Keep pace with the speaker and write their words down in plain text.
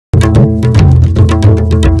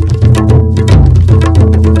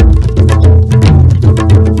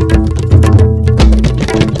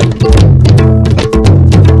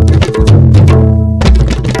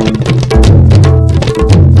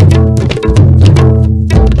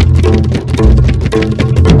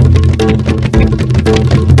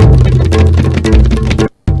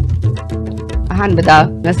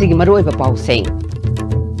Ngasigi maruoiba pausing.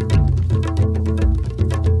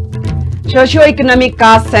 Socio-economic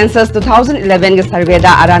caste census 2011 ge survey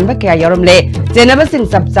da aranba kaya yorumle jenaba sing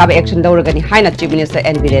sab action dawragani haina chief minister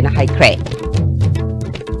N Birena haikre.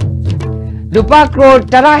 Rupa crore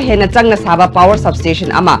tara hena changna saba power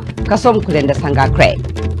substation ama kasom khulenda sangakre.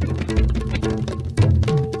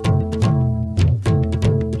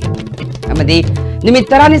 Amadi Nimit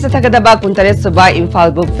tarani sa tagadaba kuntare suba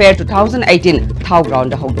Imphal Book Fair 2018 thau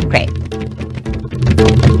ground hold the crack.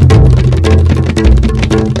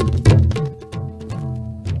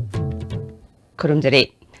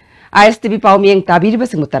 Kurumjare ISTB pau mieng tabiriba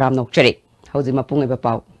singutaram nokjare hauji mapung eba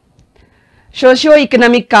pau.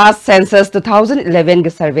 Socio-economic caste census 2011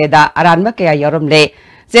 ge survey da aranba kaya yorumle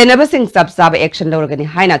Jenaba sing sab action lorgani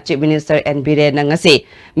haina chief minister N Birena ngase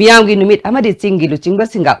miyamgi numit amadi chingi luchingba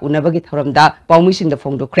singa unabagi thoramda pawmising da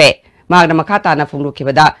phongdukre magna makata na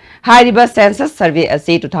phongdukibada hairiba census survey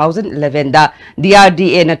asi 2011 da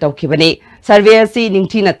DRDA na tawkibani survey asi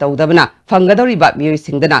ningthina tawdabana phangadoriba miyoi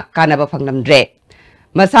singdana kanaba phanglamdre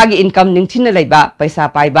masagi income ningthina leiba paisa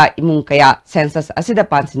paiba imung kaya census asida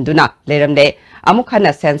pansinduna leramde amuk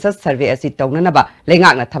hana census survey asi tawnanaba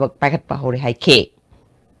lengakna thabak paikhatpa hore haike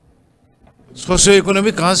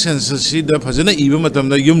Socio-economic caste census si da phajana iba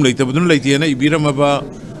matamda yum leitabadun leitiana ibiramaba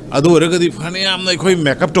adu oragadi phane amna khoi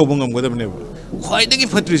makeup to bungam godabne khwaidagi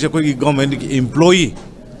phatri se koi government ki employee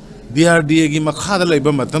DRDA gi makhada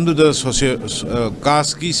leiba matamdu da socio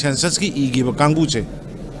caste ki census ki igi ba kangbu che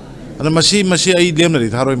ana masi ai dem na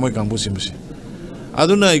tharoi moi kangbu sim se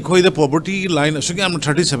aduna khoi da poverty line asugi amna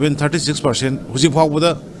 37-36% huji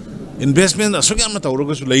phawbada investment asugi amna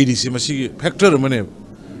tawroga su leiri si masi factor mane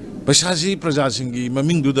Pasasi Praja Singi,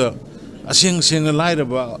 Maming Duda, a sing a light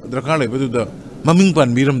about the Kale Buda, Maming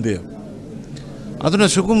Pan Miram there. Aduna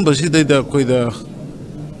Sukum Basida da Koida,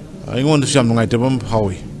 I want to something like Tabam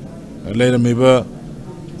Howie. Later maybe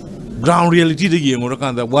ground reality the game or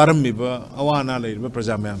kind of Waram Miba, Awana later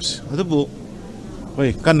Praja Mams. The book,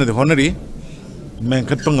 wait, kind of the honorary man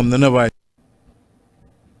Katungam the Navai.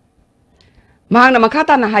 Mahang na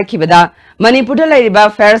makata na haikibada Manipuri lairiba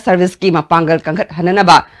fair service ki mapangal kangkat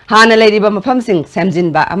hananaba hana lairiba mafamsing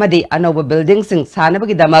samjinba amadi anoba building sing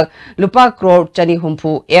sanabagi damak lupa crore chani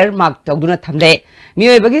humpu earmark tawduna thamle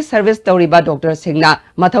miyoibagi service tawriba doctor singna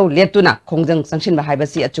mathau letuna khongjang sangshinba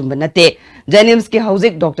haibasi achumba nate janims ki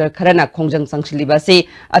hauzik doctor kharana khongjang sangsiliba si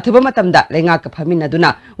athuba matamda lenga ka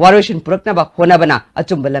phaminaduna waroshin puraknaba honabana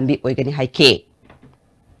achumba lambi oigani haike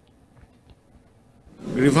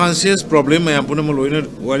Grievances problem I am put a loiner,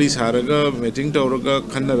 what is Haraga, meeting Tauraga,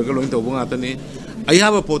 Kandaraga, going to Bungatani. I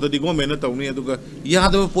have a pot of the Gomena Tony Aduga,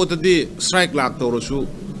 Yada pot of the strike lack Torosu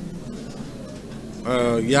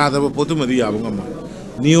Yada Potumadi Abungama.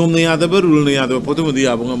 Neum the other rule the other Potumadi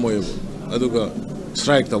Abungamoy Aduga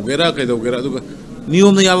strike Togera, Kadoga Aduga.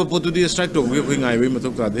 Neum the other pot of the strike to giving I will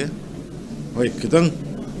Matokade. Wait, Kitan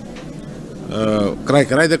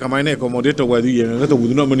Cry the Kamane accommodator where the other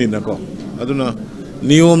would not mean Nako. I don't know.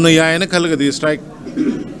 Neum the Yana Kalagadi strike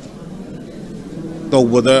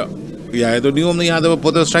Towada Yado Neum the other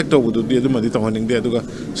put a strike to the Madita hunting there to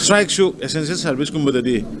strike show essential service come with the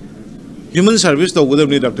day. Human service to would have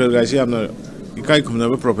Dr. Gaisi am a Kai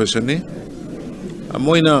Kumava profession. A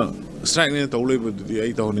moina striking to live with the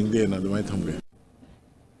 8 hunting day and my tongue.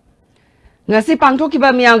 Ngasi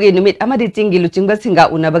pangthokiba miyanggi numit amadi chinggi luchingba singa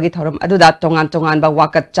unabagi thoram aduda tongan ba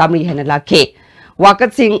wakat chamri hena lakhe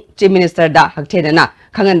wakat sing chief minister da hakthena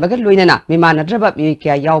khangan baga loinana mimana draba mi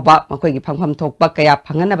kya yawba makoi gi phangpham thokpa kaya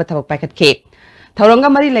phangana ba thabak paikhat khe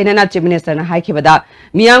thauronga mari lainana chief minister na haikibada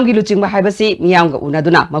miyamgi luchingba haibasi miyamga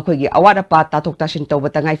unaduna makoi gi awada pa tathok tashin tawba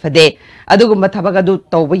tangai fade adugumba thabak adu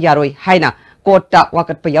tawba yaroi haina court ta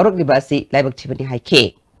wakat pa yarok libasi laibak thibani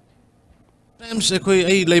haikhe Times a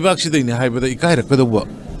labak sitting in high with the Ikaira could have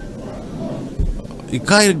worked.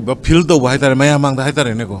 Ikair filled the white and may among the Hatter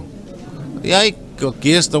and Echo. I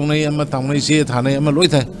case Tony and Matamay say it, Hana and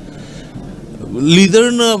Maloita.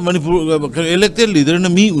 Leader Manipur elected leader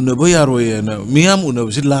in me Unaboyaro and Miam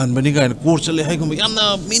Unabzilan, Manica and Corsally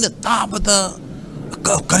Hagamiana, Mina Tapata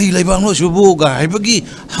Kari Labano Shubuga, Hibagi,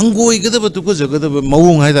 Hango, get up to Kuza, get up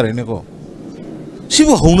Mawung Hatter and Echo. She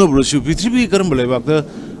was honorable, she be 3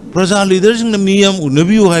 Karambalabaka. Praja leaders in the Miam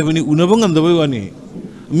Unabu have any Unabang and the Wani.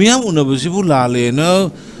 Miam Unabusibu Lale,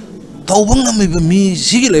 no tawbang ami ba mi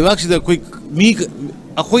sigi leibak sida koi mi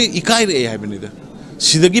akoi ikai re hai bani da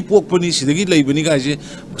sidagi pok pani sidagi lei bani ga je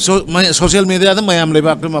social media da mayam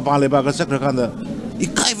leibak ma pa leibak ka sakra kan da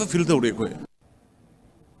ikai ba feel tawre koi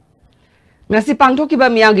ngasi pangthokiba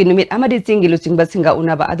miyanggi numit amadi chingi luchingba singa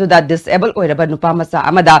unaba aduda disable oiraba nupa masa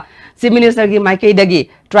amada si minister gi maikei dagi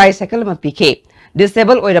tricycle ma pk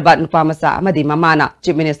disable oiraba nupa masa amadi mamana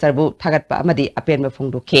chief minister bu thagatpa amadi apen ma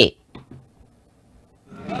phongduke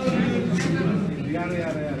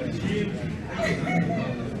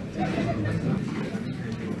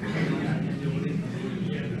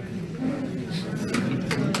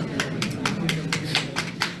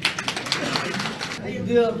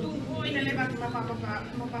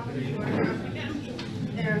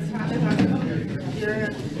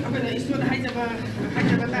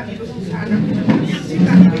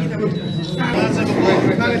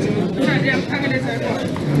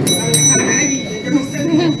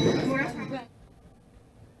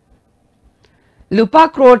Lupa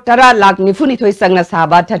crore tara lakh nifuni thoi sangna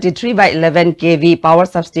saba 33/11 kV power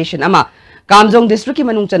substation ama Kamjong district ki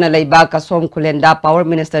manung chana leiba kasom khulenda power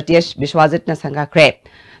minister TH Biswajit na sanga kre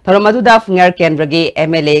Thoromaduda Fungar Kendragi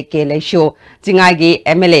MLA K Leisho Chingai gi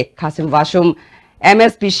MLA Khasim Washum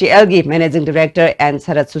MSPCL gi managing director and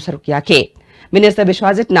Sarat Susarukya ke Minister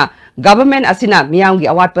Biswajit na government asina miyang gi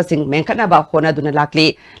award pasing mengkhatna ba hona duna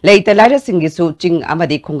lakli leita laira singisu ching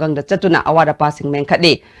amadi khungang da chatuna award passing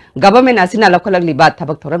mengkhatli government asina lokhalak liba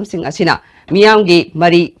thabak thoram sing asina miyang gi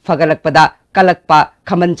mari fagalakpada kalakpa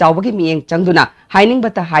khaman chawbagi miyeng changduna haining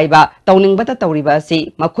bata haiba tawning bata tawriba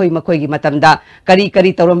si makhoi gi matamda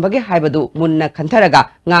kari tawrambage haibadu munna khantharaga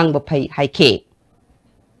ngang ba phai haike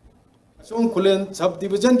Song Kulen sub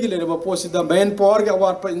division ki lere ba posida main power ke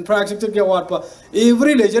award pa infrastructure ke award pa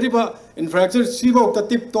every leisure ba infrastructure si ba ta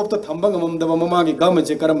tip top ta thambang amam da mama ki government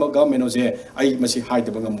se karam government se ai masi hai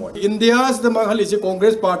da bangam mo India's the manghali se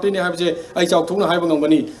Congress party ne have je ai chau thung na hai bangam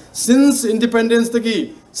bani since independence ta ki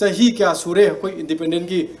sahi kya sure koi independent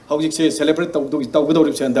ki hojik se celebrate tau do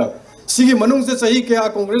ri se anda sigi manung se sahi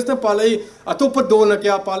kya Congress ta palai atop do na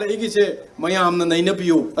kya palai gi se mayam na naina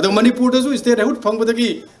piu adu Manipur da su state out phang ba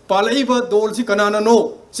ki palai ba dol si kanana no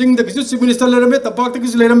sing da kisu chief minister lerame tapak ta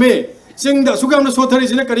kisu lerame sing da sugam na sothari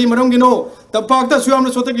sine kari marong gi no tapak ta sugam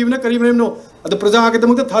na sothari gi na kari marem no adu praja ke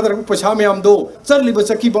tamuk ta thadar pacha mayam do charli ba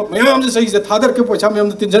saki ba mayam se sahi se thadar ke pacha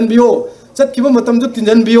mayam do tinjan biyo chat kiba matam do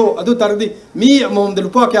tinjan biyo adu tardi mi amom de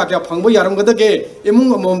lupa kya phang ba yaram ga da ge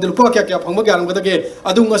emung amom de lupa kya phang ba yaram ga da ge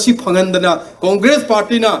adu ngasi phangan dana Congress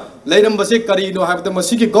party na leiram ba se kari no have the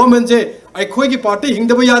masi ki government se ai khoi ki party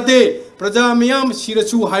hingda ba yate praja miyam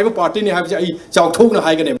sirachu haiba party ne have ai chauthok na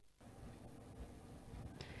haigane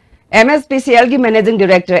MSPCL gi managing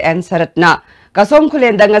director and Saratna Kasom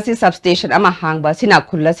khulenda ngasi substation ama hangba sina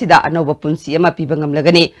khulla sida anoba punsi ama pibangam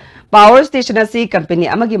lagani power station asi company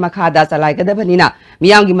amagi makhada chalai gadabanina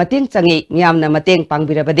miyam gi mateng changi miyam na mateng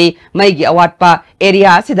pangbirabadi mai gi award pa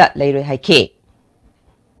area sida leiroi haike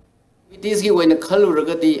It is when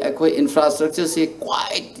khaluragadi akoi infrastructure se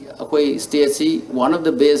quite akoi state si one of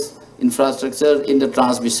the best infrastructure in the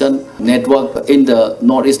transmission network in the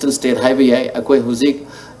northeastern state highway akoi huzik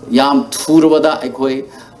yam thurwada akoi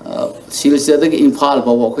silsada ki imphal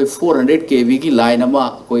ba akoi 400 kV ki line ama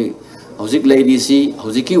akoi huzik lady si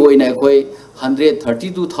huziki oina akoi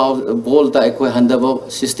 132,000 volt ta akoi handaba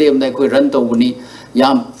system na akoi run tawni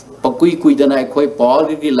yam pakui kuidana akoi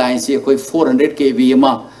power ki line si akoi 400 kV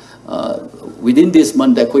ama within this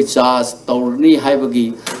month akoi charge tawni haibagi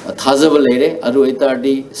thazaba lere adu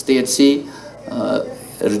etardi state si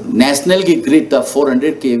national ki grid ta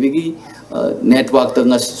 400 kV ki network ta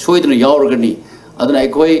ngas soidna yaurgani aduna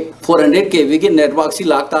akoi 400 kV ki network si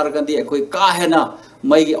lak tar gandi akoi ka hena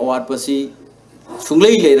mai gi award pasi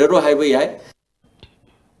sunglei lere ro haiba yai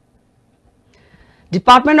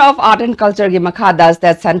Department of Art and Culture gi makhada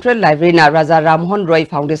State Central Library na Raja Rammohan Roy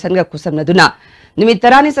Foundation ga kusamna duna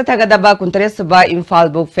Nimitarani Sathagadaba Kuntaresuba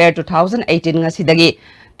Imphal Book Fair 2018 ngasidagi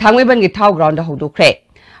Thangweban gi Thau Ground da hodokre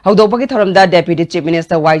Hodopagi thoramda Deputy Chief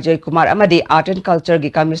Minister YJ Kumar amadi Art and Culture gi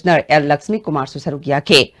Commissioner L Lakshmi Kumar Susarukya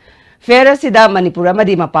ke Fair asida Manipur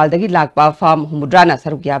amadi mapaldagi lakpa farm humudrana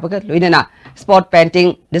sarukya baga loinana sport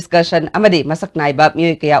painting discussion amadi masak naiba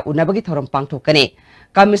miyoi kaya unabagi thoram pangthokani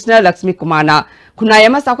Commissioner Lakshmi Kumar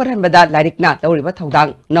Kunayama Sakharhanbada Larikna Tauriba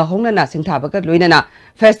Thaudang na hongnana singthabaga loinana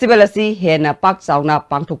festival asi hena pak chauna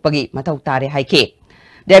pangthokpagi mathau tare haike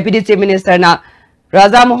Deputy Chief Minister na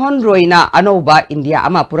Raja Mohan Roy na Anoba India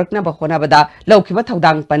ama purakna ba honabada laukhiba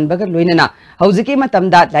thaudang panbaga loinana haujiki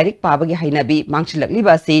matamda lairik pabagi hainabi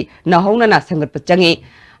mangchilakliba si na hongnana sangatpa changi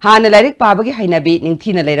Hana lyric पाबगी हैनबी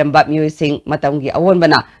निंगथीना लेरंबा मियोइसिंग Matangi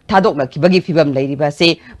अवोनबना थादोकनखिबगी फिबम लेरिबासे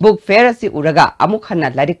book fair असि उरगा अमुक हन्ना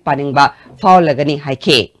lyric पानिंगबा फावलगनी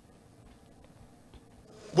हाइखे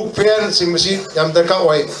book fair simasi yam darka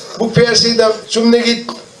oi book fair si da chumne gi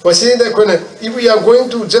wasi da kone if we are going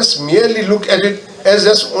to just merely look at it as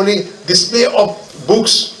just only display of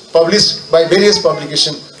books published by various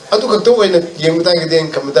publication adu kakto oi na yemta gi den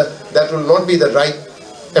kamda that will not be the right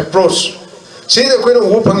approach si da kone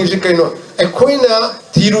wo phangi si kaino akoina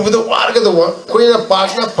thiru bada warga da wa koina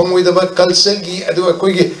partner phangoi da ba culture gi adu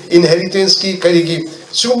akoi gi inheritance ki kari gi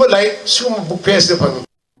suma like suma book fair se phangi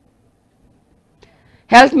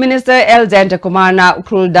Health Minister L. Jantakumarna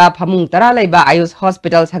Ukrulda Phamung Tara Laiba Ayush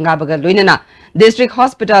Hospital Sangabaga Luinana District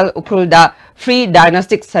Hospital Ukrulda Free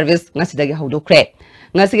Diagnostic Service Ngasidagi Haudukre.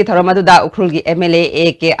 Ngasigi Tharamaduda Ukrulgi MLA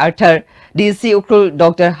A.K. Arthur, DC Ukrul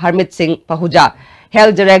Dr. Harmit Singh Pahuja,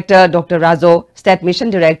 Health Director Dr. Razo, State Mission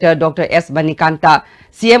Director Dr. S. Manikanta,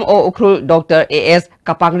 CMO Ukrul Dr. A.S.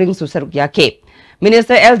 Kapangring Susarukyake.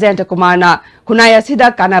 Minister L. Jantakumarna Kunaya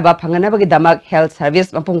Sida Kanaba Panganabagi Damak Health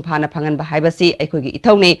Service Mapung Pana Pangan Bahibasi Equigi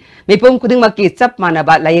Itoni, Mipung Kudimaki Sap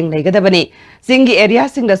Manaba Laying Negadabani, Singi area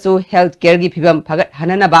Singasu Health Care Gipibam Pagat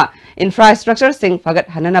Hananaba, Infrastructure Sing Pagat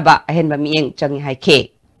Hananaba, Ahenba Miing Changi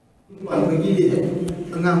Haike.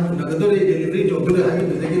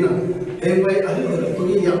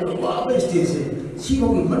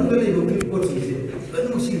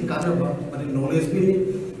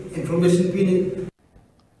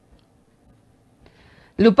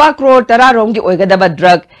 Lupa crore Tara Rongi Oigadaba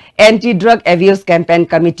Drug Anti-Drug Abuse Campaign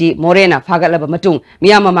Committee Morena Fagalaba Matung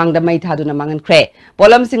Miyama Mangda Maithaduna Mangan Kre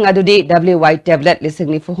Polam Sing Adudi WY tablet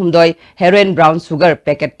Lisingni Fuhumdoi Heroin Brown Sugar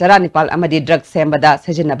Packet Tara Nipal Amadi Drug Sembada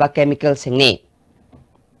Sajinaba Chemical Singni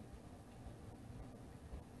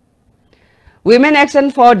Women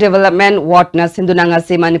Action for Development Watna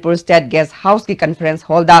Sindunangasi Manipur State Guest House ki Conference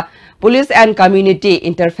Holder Police and Community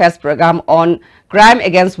Interface Program on Crime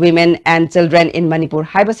Against Women and Children in Manipur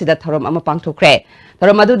Haibasida Thorom Amapangtukre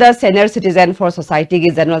Thoromaduda Senior Citizen for Society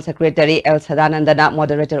ki General Secretary L. Sadanandana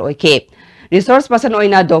Moderator Oike Resource Person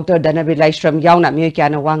Oina Dr. Danabri Laishram Yauna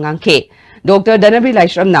Miyukiana Wangangke Dr. Danabri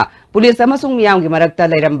Laishramna Police Amasung Miyam ki Marakta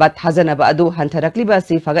Lairamba Hazanaba Adu Hantarakliba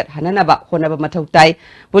Si Fagat Hananaba Honaba Matautai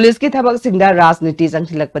Police ki Thabak Singda Rajniti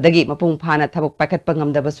Jangtilakpadagi Mapung Phana Thabak Pakat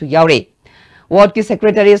Pangamdabasu Yauri Ward ki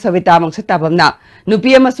Secretary Savita Mangsatabamna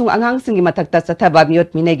Nupi amasung angang singi matakta sathaba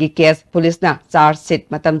miyot minegi case police na charge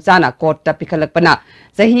sheet matam chana court ta pikhalakpana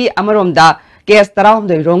sahi amaromda case tarawm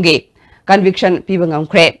doi rongi conviction pibangam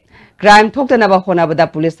khre crime thoktanaba honabada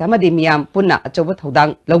police amadi miyam punna achoba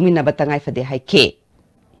thodang lawminaba tangai fade haike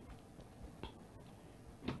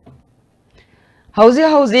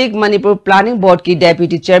Hauzi Manipur Planning Board ki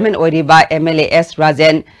Deputy Chairman Oiriba MLA S.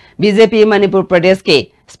 Rajan BJP Manipur Pradesh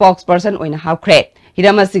ke spokesperson oina haukre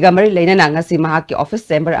Hiramasiga Mari Lainana ngasi mahaki office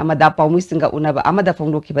chamber amada Paumi Singa Unaba amada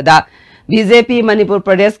Fonglukibada BJP Manipur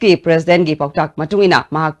Pradesh ki President gi Pautak Matungina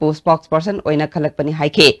mahakpu spokesperson oina khalakpani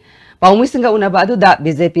haike Paumi Singa Unaba aduda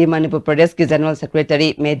BJP Manipur Pradesh ki General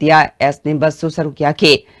Secretary Media S. Nimbas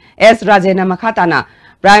Susarukyake S. Rajena Makhatana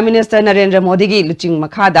Prime Minister Narendra Modi gi Luching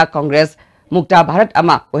Makhada Congress Mukta Bharat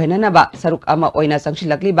ama ohenanaba saruk ama oina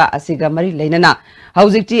sangshilakliba asiga mari leinana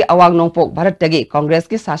haujikti awang nongpok Bharat tagi Congress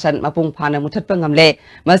ki sasan mapung phana muthatpa ngamle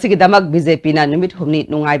masigi damak BJP na numit humni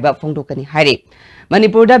nungaiba phongdokani hairi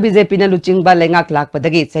Manipur da BJP na luchingba lengak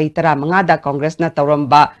lakpadagi chahi 15 da Congress na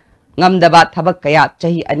tawramba ngamdaba thabak kaya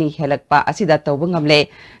chahi ani helakpa asida tawba ngamle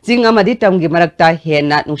jing amadi tamgi marakta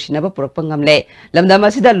hena nungsinaba purakpa ngamle lamdam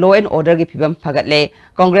asida law and order gi phibam phagatle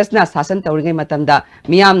Congress na sasan tawringai matamda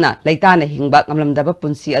miyamna laitana hingba ngamlamdaba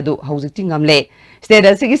punsi adu haujikti ngamle state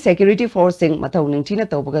asigi security force sing matau ningchina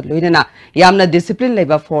tawbaga loinana yamna discipline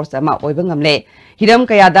leba force ama oiba ngamle hiram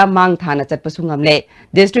kayada mang thana chatpasu ngamle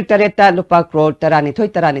district tareta lupa crore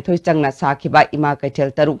tarani thoi changna sakhiba ima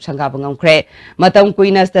kaithel taruk sangaba ngamkhre matam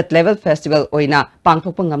kuina state level festival oina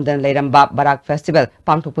pangthokpa ngamdan leiramba barak festival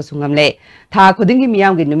pangthokpa sungamle tha khudingi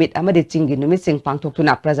miyamgi numit amadi chingi numit sing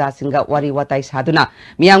pangthoktuna praja singa wari watai saduna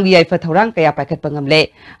miyamgi yaifa thorang kaya pakatpa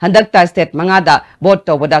ngamle handakta state mangada vote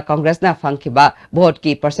tawbada Congress na fangkiba vote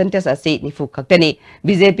ki percentage asi nifu khaktani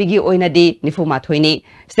BJP gi oina di nifu mathoini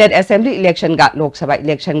state assembly election ga lok sabha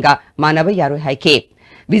election ga manaba yaroi haike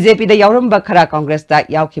BJP da yauramba khara Congress da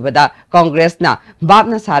yaukibada Congress na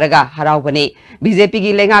babna saraga haraubani BJP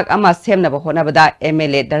gi lengak ama semnaba honabada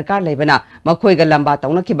MLA darkar leibana makhoiga lamba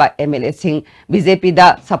tawnakiba MLA sing BJP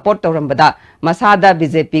da support tawrambada masada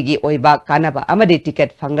BJP gi oiba kanaba amadi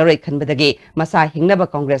ticket fangaroi khanbadagi masa hingnaba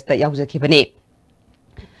Congress da yaujakibani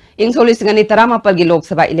ing solising ani taramapal gi Lok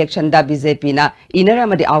Sabha election da BJP na inner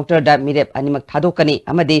amadi outer da mirep animak thadokani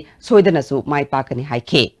amadi soidana su mai pakani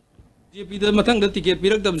haike BJP da mathang da ticket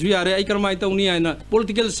pirak dam su yare ai karmai tawni aina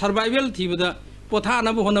political survival thibada potha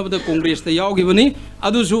na bo honabada Congress ta yawgi bani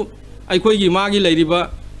adu su ai khoi gi magi lairiba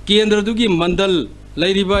kendra du gi mandal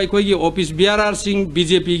lairiba ai khoi gi office BRR sing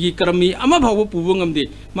BJP gi karmi ama bhaw pubu ngamde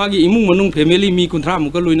magi imung manung family mi kunthra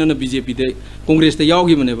muka loina na BJP de Congress ta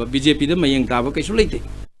yawgi bane ba BJP da mayeng ta ba kaisu leite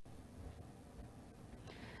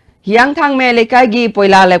Yang thang me lekai gi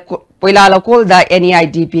poila lokol da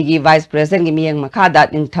NEIDP gi vice president gi miyang makada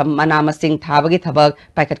ningtham manama sing thabagi thabak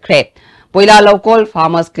paikat kre poila lokol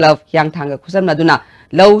farmers club yang thang ga khusam naduna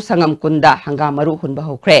low sangam kunda hangamaru hunba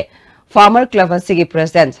hokre farmer club asigi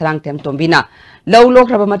president sarang tem tombina low lok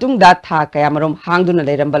raba matung da tha kayamarum hangduna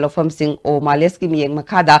leiramba lofam sing o males gi miyang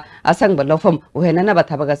makada asang ba lofam uhenana ba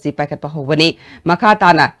thabaga si paikat pa hobani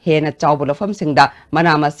makata na hena chawbu lofam sing da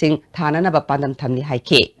manama sing thana na ba pandam thamni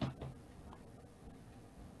haike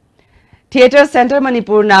Theatre Center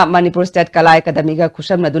Manipur na Manipur State Kala Academy ga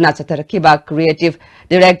khusham naduna chatarakiba creative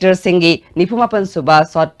director singi nipumapan suba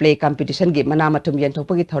short play competition gi manamatum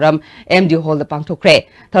yenthopagi thoram MD Hall da pangthokre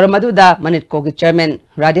thoram adu da Manitko gi chairman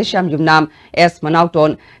Radhesham Yumnam S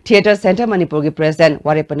Manauton Theatre Center Manipur gi president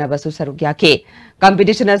Warepana Basu Sarugya ke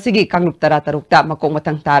competition asigi kanglup tara tarukta makong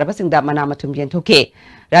matang tarba singda manamatum yenthoke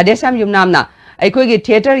Radhesham Yumnam na Aikogi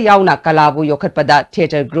theater yauna kalabu yokhatpada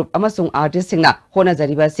theater group amasung artist singna hona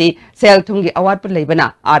jaribasi sel thungi award par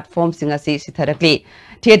leibana art form singa si sitharakli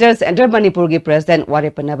theater center Manipur gi president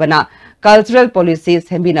Warepanabana cultural policy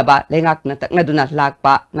sembinaba lengak na taknaduna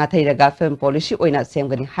lakpa ngathairaga film policy oina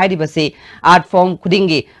semgani hairibasi art form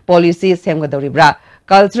khudingi policy semgadoribra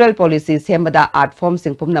cultural policy sembada art form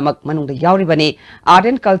singpum namak manungda yauribani art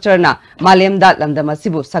and culture na malemda lamda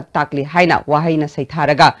masibu saktakli haina wahaina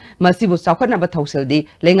saitharaga masibu sakhana ba thausildi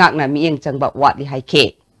lengak na mieng changba watli haike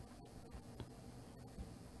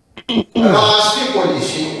Rashtriya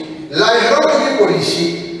policy Laihara policy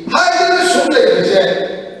haidana sumle je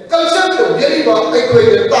culture to geriba aikoi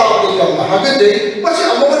de taawni kam hagade pasi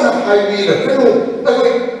amona haibi ra kanu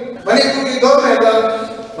akoi Manipuri government da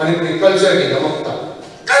Manipuri culture ki damakta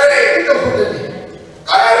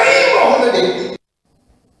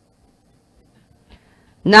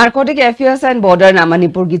Narcotic Affairs and Border na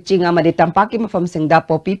Manipur gi ching amadi tampaki mafam singda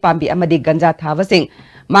popi pambi amadi ganja thava sing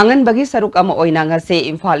mangan bagi saruk ama oina nga se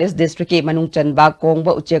Imphal East District ki manung chanba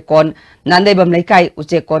kongba uchekon nandaibam laikai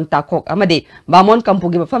uchekon takhok amadi bamon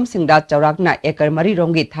kampugi mafam singda chaurakna ekar mari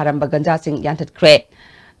rongi tharamba ganja sing yanthat kre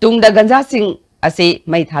tungda ganja sing ase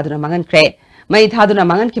mai thaduna mangan kre Mai thaduna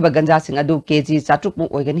mangan kiba ganja sing adu kg chatruk mu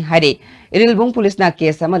oigani haire Irilbung police na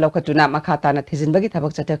case ama lokatuna makhata na thijinbagi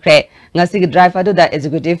thabak chatakre ngasi gi drive adu da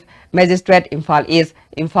executive magistrate Imphal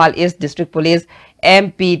East District Police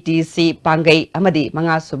MPTC Pangai amadi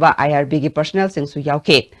manga suba IRB gi personnel sing su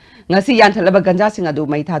yauke ngasi yanthalaba ganja sing adu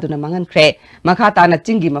mai thaduna mangan kre makhata na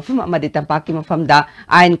chingi mafum amadi tampaki mafam da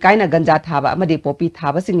ain kaina ganja thaba amadi popi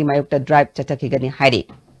thaba singi mayukta drive chatakhi gani haire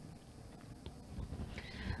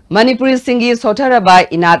Manipuri Singi Sotaraba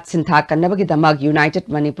Inat Sintha Kannabagi Damag United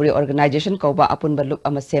Manipuri Organization Koba Apun Baluk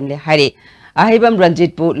Amasemle Hari Ahibam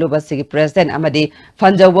Ranjit Pu Lubasigi President Amadi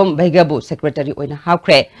Fanjawam Baigabu Secretary Oina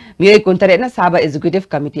Haukre Miyoi Kuntarena Saba Executive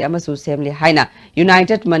Committee Amasu Semle Haina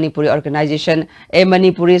United Manipuri Organization A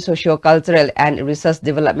Manipuri Socio-Cultural and Research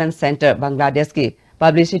Development Center Bangladesh ki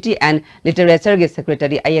Publicity and Literature ki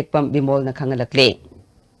Secretary Ayekpam Bimol Nakhangalakle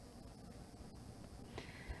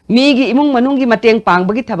Migi imung manungi mateng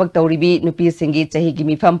pangbagi thabak tawribi nupi singi chahi gi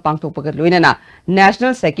mifam pangthokpaga loinana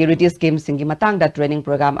National Security Scheme singi matangda training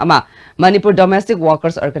program ama Manipur Domestic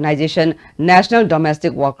Workers Organization National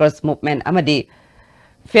Domestic Workers Movement amadi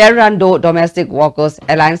Fairrando Domestic Workers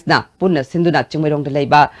Alliance na punna sinduna chingmairong da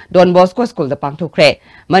leiba Don Bosco School da pangthokre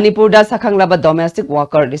Manipur da sakhanglaba domestic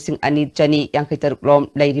worker lising ani chani yankaitaruk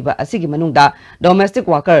lom leiriba asigi manungda domestic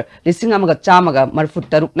worker lising amaga chamaga marfut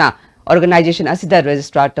tarukna Organization asida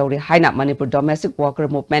registrar tawri haina Manipur Domestic Worker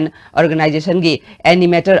Movement Organization gi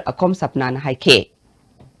animator akom sapna na haike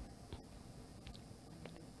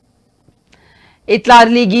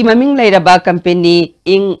Itlarli gi maming lairaba company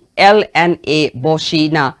ing LNA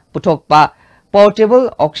Boshi na putokpa portable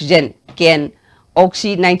oxygen can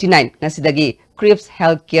Oxy 99 ngasidagi Crips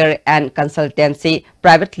Healthcare and Consultancy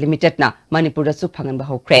Private Limited na Manipur da su phangan ba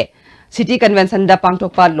hokre City Convention da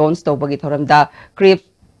pangthokpa launch tawbagi thoram da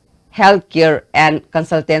Crips Healthcare and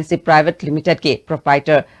Consultancy Private Limited ke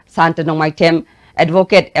proprietor Santanu Maithem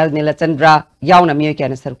Advocate L Nilachandra yauna miyo kya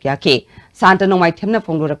na sarukya ke Santanu Maithem na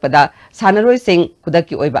phonglorakpada sanaroi sing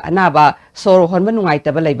kudaki oiba anaba soro honba nungai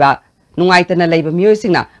taba leiba नुंगाइतना लेबा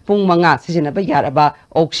मियोइसिंगना पुंग मंगा सिजनबा यारबा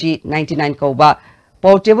oxy 99 कौबा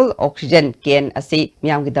portable oxygen can असी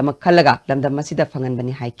मियामगी दमक खलगा लमदम मसिदा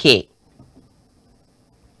फंगनबनी हाइके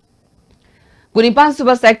कुनिपान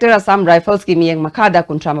सुबा sector Assam rifles की मियंग मखादा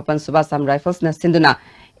कुंट्रामपन सुबा Assam rifles न सिंधुना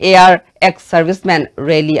ARX serviceman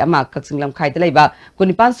rally अमा कक्सिंगलम खाइद लेबा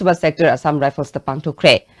कुनिपान सुबा सेक्टर असम राइफल्स त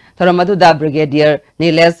पांगथुखरे थरमदुदा ब्रिगेडियर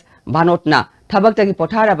नीलेश भानोटना थबक्तगी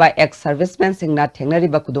पोथारबा एक्स सर्विसमैन सिंगना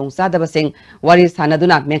थेंगनरिबा खुदोंग सादबसिंग वारी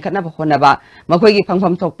सानदुना मेंखतनाबा होनबा मखोइगी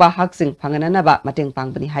फंगफम थोकपा हकसिंग फंगननबा मतेंग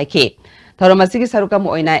पांगबनी हाइखे थरमसिगी सरुकम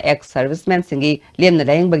ओइना ex serviceman सिंगी Lemna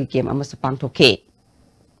लायंगबगी came अमसु पांगथोखे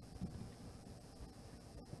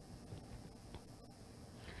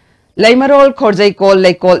Laimarol Khorjai Kol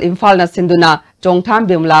Laikol Imphal na Sinduna Chongtham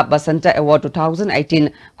Bimla Basanta Award 2018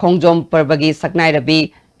 Khongjom Parbagi Saknai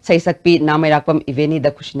Rabi Saisakpi Namairakpam Iveni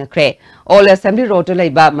da Kushinakre All Assembly Road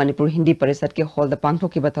Laiba Manipur Hindi Parisat ke Hall the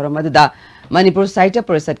Pangthoki Bathoramada Manipur Saita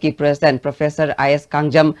Parisat ki President Professor IS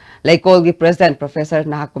Kangjam Laikol ki President Professor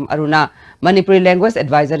Nahakum Aruna Manipuri Language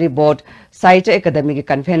Advisory Board Saita Academic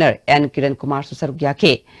Convener N Kiran Kumar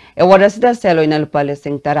Susargyake Award Asida Seloina Lupale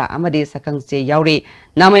Singh Tara Amadi Sakangse Yauri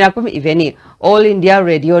Namairakpam Iveni All India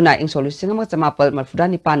Radio na ing solution ng Samapal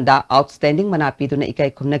Marfudani Panda Outstanding Manapi na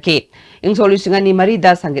Ikay Kumnake ing solution ni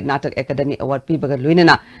Marida Sangit Natak Academy Award Pibaga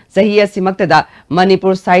Luinana Sahiya Simaktada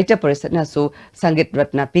Manipur Saita Parisat na su Sangit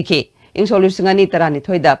Ratna Pike ing solution ni Tarani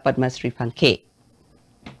Thoida Padma Sri Fanke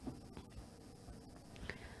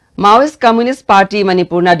Maoist Communist Party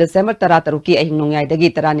Manipur na December Tarataruki ahing nungyay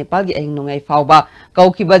dagi Taranipal gi ahing nungyay fauba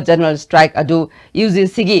kaukiba general strike adu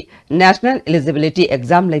UGC gi National Eligibility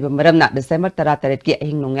Exam laiba maramna December Tarataret ki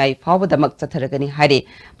ahing nungyay fauba damak chatharagani hari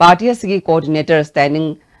party asigi coordinator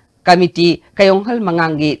standing committee kayonghal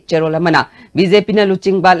mangangi cherolamana BJP na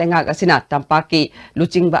luchingba lengak asina tampaki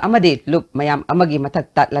luchingba amadi lup mayam amagi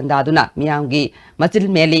mathakta landaduna miyamgi machil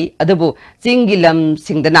meli adubu chingilam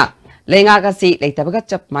singdana Lengagasi Laitabaga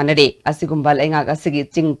Chap Manade, Asigumbal Engagasi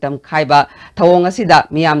Chingtam Kaiba, Tawong Asida,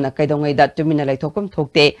 Miam na Kaidonga that Tumina Laitokum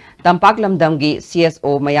Tokte, Tampaklam Damgi,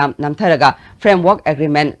 CSO Mayam Namtaraga, Framework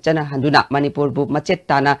Agreement, Jana Handuna, Manipur Bu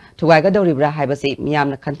Machetana, Tuaga Doribra Hibasi, Miam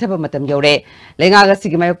na Kantaba Matam Yore,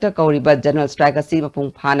 Lengagasi Mayokta Kauriba, General Striker Sima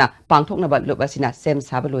Pung Pana, Pangtoknabat Lubasina, Sem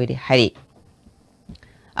Sabaloi Hari.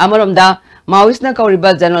 Amaramda, Maoist na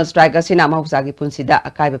Kauriba General Striker Sina Mahusagi Punsida,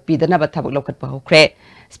 Akaiba Pidana Batabak Lokat Pahokre.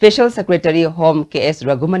 Special Secretary Home KS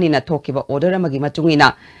Ragumani na thokiba order amagi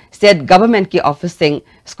matungina state government ki office sing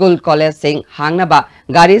school college sing hangnaba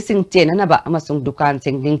gari sing chenanaba amasung dukan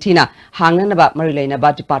sing ningthina hangnaba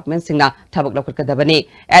marilainaba department singna thabak lokadabani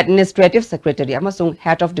administrative secretary amasung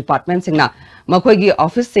head of department singna makhoigi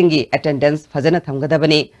office singi attendance fazana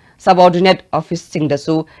thamgadabani subordinate office sing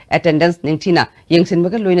dasu attendance ningthina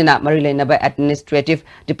yengsinbaga loinana marilainaba administrative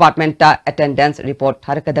department ta attendance report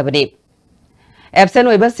tharakadabani Absent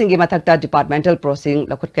Oiba Singi Matakta Departmental Processing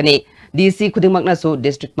Lakutkani, DC Kudimagnasu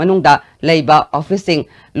District Manungda, Labor Officing,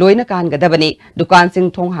 Loina Kan Gadabani, Dukan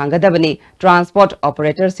Sing Tong Hangadabani, Transport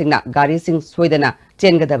Operator Singna, Gari Sing Swedana,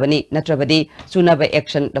 Chen Gadabani, Natrabadi, Sunaba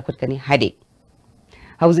Action Lakutkani Hadi.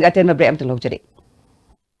 How's it attend my brand to luxury?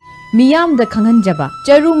 Miyam the Kanganjaba,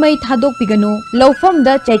 Cherumai Thadok Pigano, Lofum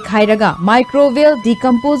the Chekhairaga, Microbial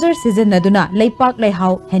Decomposer Season Naduna, Laypark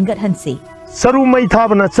Layhau, Hengat Hansi. Saru mai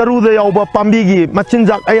thabana saru de yauba pambigi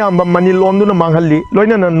machinjak ayamba mani lomduna manghalli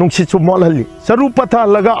loinana nungsi chu molhalli saru patha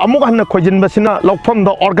laga amuk hanna khojin basina lokpham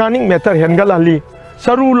da organic matter hengal halli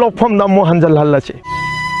saru lokpham da mo hanjal hallachi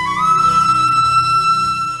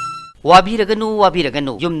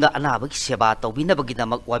Wabiraganu yumda anabagi seba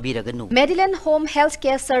tawbinabaginamak wabiraganu Medillion Home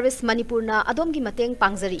Healthcare Service Manipurna adomgi mateng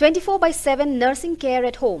pangzari 24/7 nursing care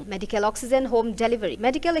at home, medical oxygen home delivery,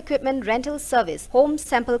 medical equipment rental service, home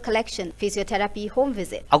sample collection, physiotherapy home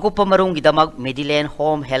visit. Agupamarunggidamak Medillion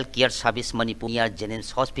Home Healthcare Service Manipur near Jennings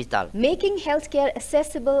Hospital, making healthcare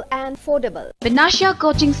accessible and affordable. Benasha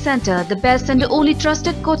Coaching Center, the best and only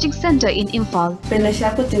trusted coaching center in Imphal.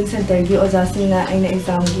 Benasha Coaching Center gi ojasingna aina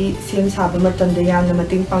exam gi sim saba matamda yamna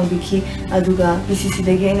mating pangbikhi aduga PCC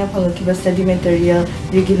dagi aina phangakhiba study material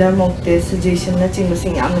regular mock test suggestion na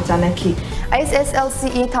chingmasing yamna chanakhi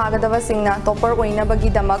ISSLCE thagadaba singna topper oina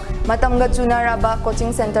bagi damak matamga chunaraba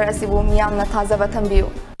coaching center asibu miyamna thajaba thambiu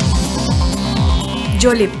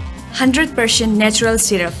Jolip 100% natural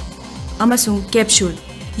syrup amasung capsule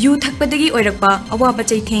yu thakpadagi oirakpa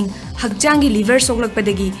awaba chaitheng hakjangi liver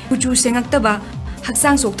soklakpadagi kuchu sengaktaba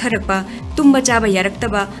haksang soktharakpa tumba chaba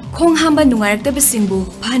yaraktaba khong hamba nungaraktaba singbu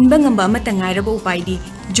phanba ngamba amata ngairaba upaidi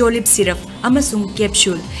Jolip syrup amasung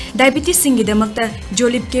capsule diabetes singidamakta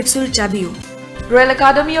Jolip capsule chabiu Royal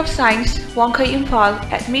Academy of Science, Wangkai Impal,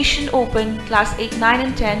 admission open class 8, 9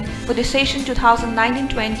 and 10 for the session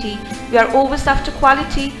 2019-20. We are always after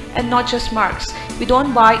quality and not just marks. We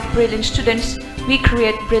don't buy brilliant students, we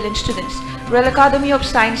create brilliant students. Royal Academy of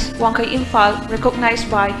Science, Wangkai Impal,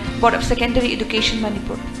 recognized by Board of Secondary Education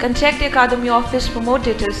Manipur. Contact the Academy Office for more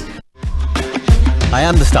details. I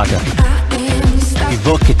am the starter. We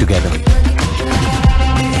work it together.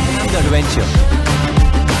 I am the adventure.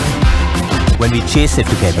 When we chase it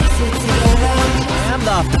together. I am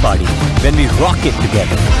the after party. When we rock it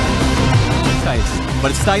together. Styles,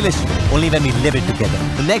 but it's stylish only when we live it together.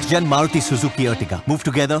 The next gen Maruti Suzuki Ertiga. Move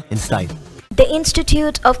together in style. The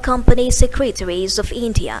Institute of Company Secretaries of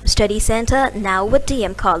India Study Center, now with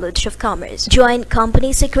DM College of Commerce. Join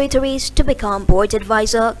company secretaries to become board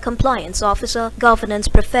advisor, compliance officer, governance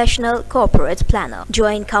professional, corporate planner.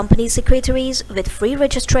 Join company secretaries with free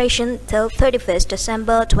registration till 31st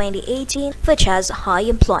December 2018, which has high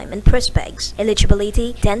employment prospects.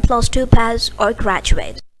 Eligibility 10+2 pass or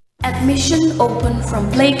graduate. Admission open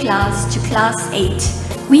from play class to class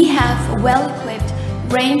 8. We have a well-equipped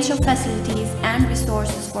range of facilities and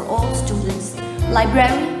resources for all students.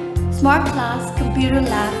 Library, smart class, computer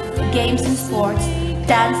lab, games and sports,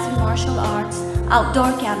 dance and martial arts,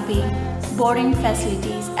 outdoor camping, boarding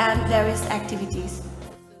facilities and various activities.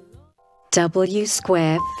 W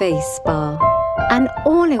Square Face Bar, an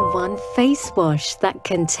all-in-one face wash that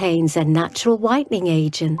contains a natural whitening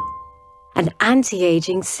agent, an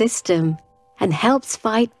anti-aging system, and helps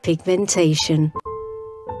fight pigmentation.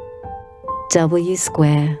 W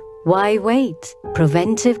Square. Why wait?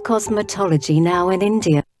 Preventive cosmetology now in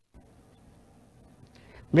India.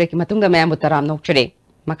 Break matungda mayam utaram nokchre.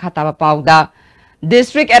 Makhataba pauda.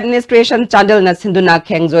 District Administration Chandal na Sinduna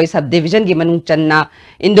Kengjoy Subdivision gi manung channa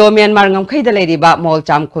Indo-Myanmar ngamkhai da leiriba mol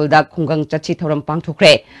cham khulda khungang chachi thoram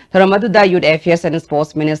pangthokre. Thoram aduda Youth Affairs and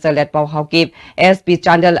Sports Minister Let Pau Haukip SP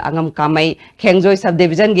Chandal angam kamai Kengjoy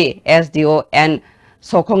Subdivision gi SDO and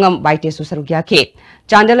Sokongam Baite Susarugya ke.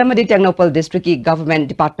 Chandalamadi Technopal District ki Government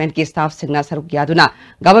Department ki staff singna sarugya duna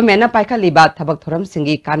Government na paika liba thabak thoram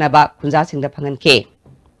singi kanaba kunja singda phangan ke.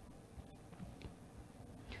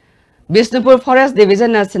 Bisnupur Forest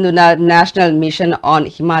Division na Sinduna National Mission on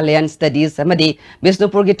Himalayan Studies amadi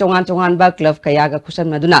Bisnupur gi tongan ba club kayaga khusan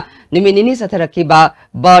maduna niminini satharakiba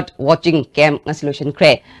bird watching camp na solution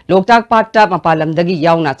kre Loktak patta mapalam dagi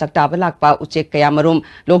yauna chakta balakpa uchek kayamarum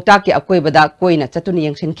Loktak ki akoi bada koina chatuni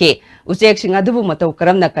yangshin ke uchek sing adubu matau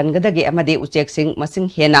karamna kangadagi amadi uchek sing masing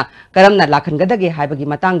hena karamna lakhangadagi haibagi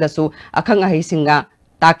matang dasu akhang ahi singa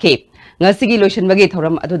take ngasigi lotion bagi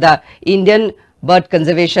thoram aduda Indian Bird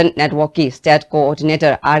Conservation Network ki State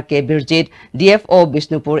Coordinator R.K. Birjit, DFO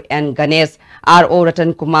Bisnupur and Ganesh, R.O.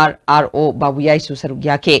 Ratan Kumar, R.O. Babuyai Su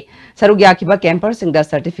Sarugya ke. Sarugya ki ba camper singda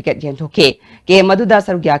certificate yanto ke. Ke maduda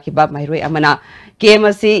sarugya ki ba mahroi amana. Ke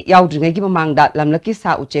masi yaudringai ki mamangda lamlaki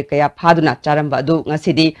sa uche kaya phaduna charamba adu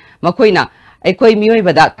ngasidi makoina. Aikoi mioi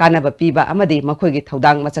bada kanaba piba amadi makoi gi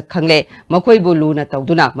thaudang masak khangle makoi bu luna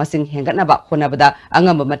tawduna masing hengatna ba khona bada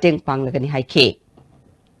angamba mateng panglagani haike.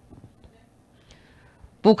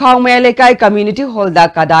 Pukhang Melekai Community Hall da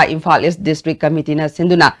Kada Imphal East District Committee na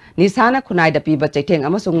Sinduna Nisana Kunai da Piba Chaiteng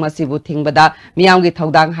amasung masibu thingbada miyamgi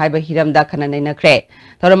thaudang haiba hiramda khananai na kre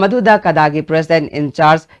Thoramadu da Kada gi President in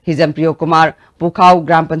charge Hizam Priyo Kumar Pukhau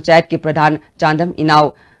Gram Panchayat ki Pradhan Chandam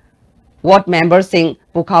Inau Ward Member Singh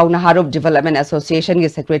Pukhau Naharup Development Association ki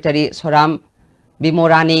Secretary Soram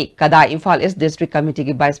Bimorani Kada Imphal East District Committee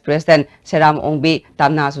ki Vice President Seram Ongbi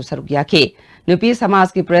Tamna Su Sarugya ke Nupi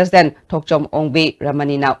Samas ki President Thokchom Ongbi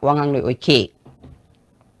Ramanina Wangangloi Oike.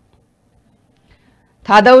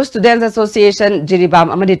 Thadau Students Association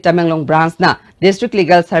Jiribam Amadi Tamenglong Branch na District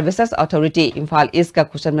Legal Services Authority Imphal East ka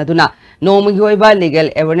khusam naduna Nomugyoiba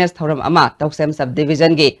Legal Awareness Thoram Ama Toksem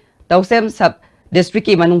Subdivision gi Toksem Sub District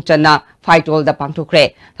ki manung channa fight all the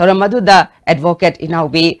pangthokre Thoram madu da Advocate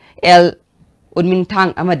Inaubi L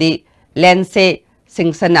Unminthang Amadi Lense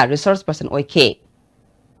Singsana Resource Person Oike.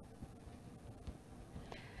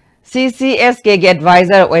 CCSK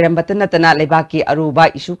advisor Oirambatana Tana Lebaki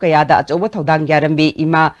Aruba issue kayada achoba thodang yarambi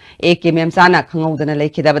ima AKMM sana khangaudana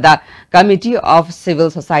lekhidabada Committee of Civil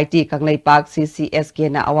Society Kanglai Park CCSK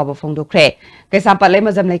na awaba phongdokre kaisapa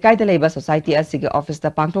lemazam lekai da leba society asigi office da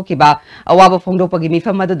pangthokiba awaba phongdopagi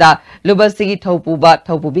mifam maduda lubasigi thaupuba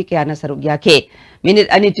thaupubi kayana sarugya ke minute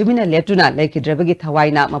ani tumina letuna lekhidrabagi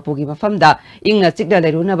thawaina mapugi mafamda ingna chikda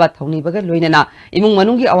leruna ba thongni baga loinana imung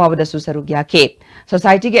manungi awaba da su sarugya ke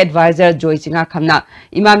society ke Supervisor Joy Chinga Khamna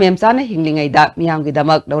Ima Memchana Hinglingaida Miyamgi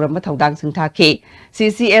Damak Lawramba Thodang Singthaki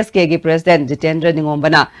CCSK gi President Jitendra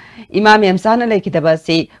Ningombana Ima Memchana Lekitaba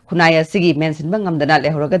si Khunaya Sigi Mensinba ngamdana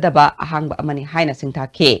lehorogadaba ahangba amani haina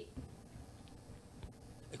Singthaki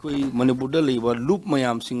Manipur loop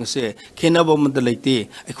mayam sing se Kenaba Madalite,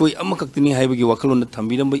 Ekoi Amakatini Haibagi Wakalun,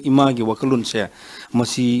 Tambidamba Imagi Wakalun se,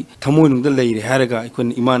 Masi Tamun the lady Haraga,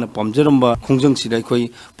 Ekon Imana Pamjeramba, Kongjang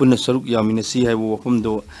Sidakoi, Punasaruk Yaminasi Haibu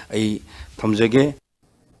Wapundo, a Tamjage.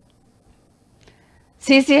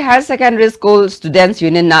 CC Higher Secondary School Students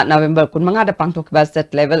Union na November kunmanga da pangthok ba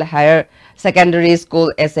state level higher secondary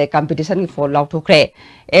school essay competition for lauthokre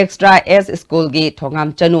extra S school gi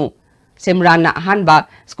thongam chanu Simran na hanba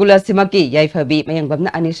school simaki yaifabi mayangbam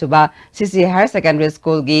na anisuba CC Higher Secondary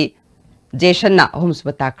School gi Jason na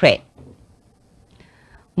homsba takre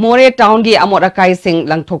More town gi amorakai sing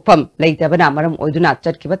langthokpam leitabana maram oiduna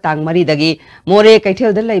chatkiba tang mari dagi more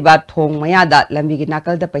kaithel da leiba thong maya da lambi gi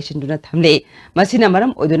nakal da paisinduna thamle masina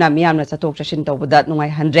maram oiduna miyamna chatok chashin tawbada nungai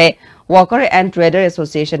handre Worker and Trader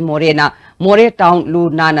Association more na more town lu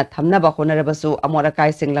nana thamna ba honarabasu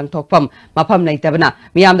amorakai sing langthokpam mafam leitabana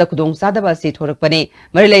miyamda khudong sadaba si thorakpani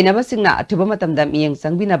mari leinaba singna athuba matamda miyeng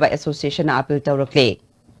sangbina ba association na appeal tawrakle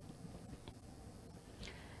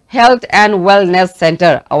Health and Wellness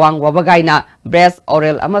Center Awang Wabagaina Breast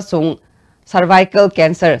Oral Amasung Cervical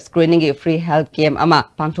Cancer Screening Free Health Camp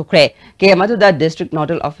Ama Pangthokre Camp Aduda District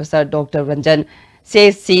Nodal Officer Dr. Ranjan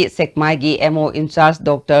CSC Sekmaigi MO in charge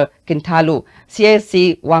Dr. Kintalu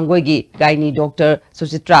CSC Wangoigi Gynae Dr.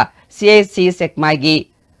 Suchitra CSC Sekmaigi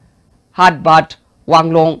Heartbat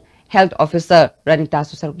Wanglong Health Officer Ranita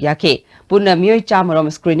Susarugyake Puna Myoy Chamarom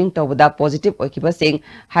screening tawada positive oikiba sing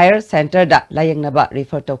higher center da layangnaba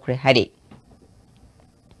refer tawkre hari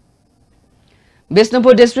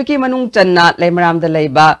Bisnupur district ki manung channa Lemaram da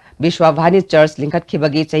leiba Bishwavani Church lingkat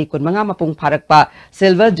khibagi chai kunmanga mapung pharakpa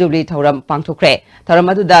Silver Jubilee thoram pangthokre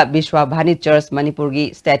thoram aduda Bishwavani Church Manipur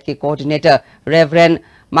gi state ki coordinator Reverend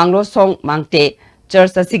Manglo Song Mangte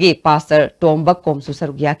Church asigi pastor Tombak Kom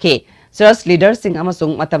Susarugyake Church leaders sing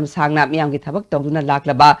amasung matam sangna miyamgi thabak tawduna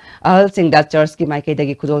laklaba ahal sing da church ki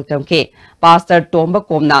maikaidagi khudol tamke pastor Tomba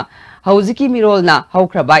Komna hauziki mirolna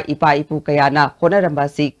haukraba ipa ipu kayana honaramba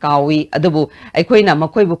si kawi adubu aikhoina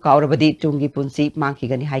makoibu kawrabadi tungi punsi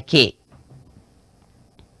mangkigani haike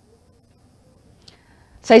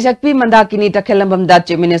Saijakpi Mandakini Takhelambam da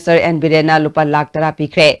Chief Minister and Birena Lupa Lakh Tara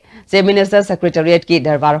Pikre. Chief Minister Secretariat ki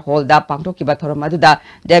Darbar Hall da Pangthok Kiba Thoram aduda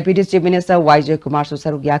Deputy Chief Minister YJ Kumar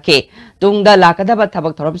Susarugyake Tungda Lakadaba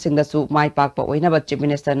Thabak Thoram Singda su Mai Pakpa Oinaba Chief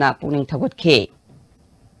Minister na Puning Thagutke.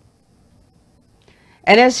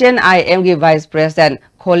 NSN IM Vice President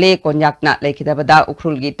Khole Konyakna Lekidabada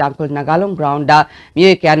Ukrulgi Tangkul Nagalong Ground da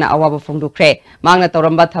Miyekana Awaba Fongdukre Mangna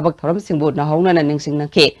Toramba Thabak Thoram Singbu na Hongna na Ningsing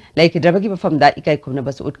Nake Lekidabagi Pafamda Ikai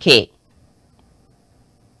Kumnabas Utke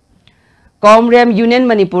Comrem Union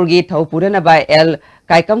Manipurgi Thaupurana by L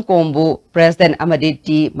Kaikam Kombu President Amadi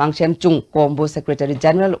T Mangshem Chung Kombu Secretary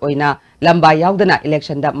General Oina Lamba Yaudana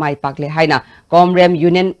election da Mai Pakle Haina Comrem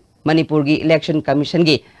Union Manipurgi Election Commission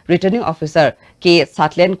gi Returning Officer K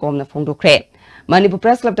Satlen Komna Fongdukre Manipur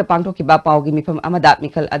Press Club ta Pangthokiba Paugi Mifam Amada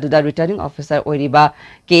Mikhal Aduda Returning Officer Oiriba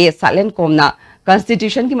K Satlen Komna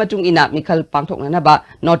Constitution ki matung ina Mikhal Pangthokna ba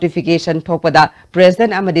notification thokpada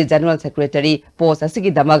President Amadi General Secretary post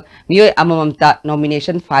asigi damak miyoi amamamta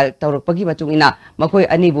nomination file tawrakpagi matung ina makoi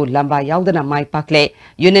anibu lamba yaudana mai pakle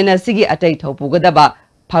union asigi atai thopugadaba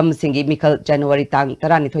pham singi Mikhal January tang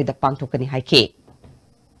 12 da pangthokani haike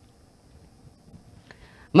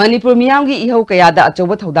Manipur Miyamgi Iho Kayada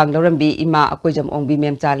Achoba Thodang Lorambi Ima Akoijam Ongbi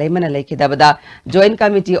Memcha Leimana Lekidabada Joint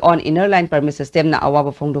Committee on Inner Line Permit System na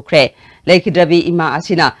Awaba Fongdukre Lekidrabi Ima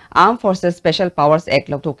Asina Armed Forces Special Powers Act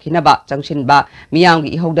Lokhinaba Changshinba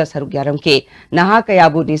Miyamgi Iho da Sarugyaramke Naha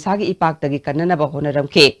Kayabu Nisagi Ipak Tagi Kananaba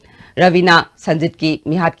Honaramke Ravina Sanjitki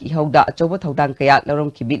Mihat Ki Iho da Achoba Thodang Kaya Loram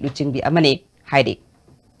Kibit Luchingbi Amane Haidi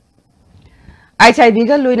Aichai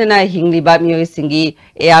Biga Luinana Hingliba Miyoi Singi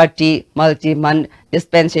ART Multi-Month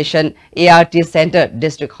Dispensation ART Center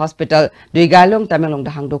District Hospital Duigalong Tamanglong da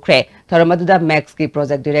Hangdokre Tharamaduda Max ki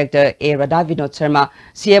Project Director A Radha Vinod Sharma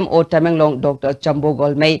CMO Tamanglong Dr. Chambo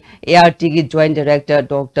Golmei ART ki Joint Director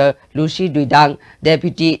Dr. Lucy Duidang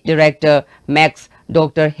Deputy Director Max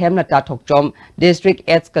Dr. Hemnata Thokchom District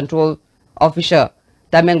AIDS Control Officer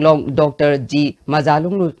Tamanglong Dr. G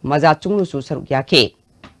Mazachunglu Susarugyake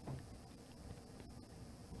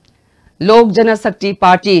Lok Jana Shakti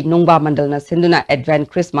Party Nungba Mandalna Sinduna Advent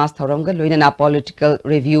Christmas Tharamga Loinana Political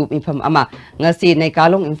Review Mifam Ama Ngasi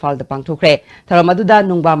Naikalong Imphal the Pangthokre Tharamaduda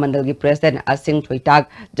Nungba Mandalgi President Asing Thoitag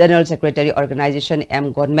General Secretary Organization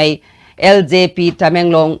M Gonmei LJP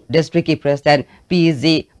Tamenglong District ki President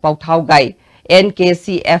PZ Pauthau Gai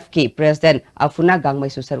NKCF ki President Afuna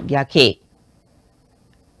Gangmai su saruk yake.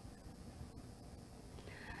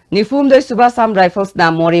 Nifum doi Subasam Rifles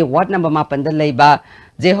na Mori Ward number mapan da leiba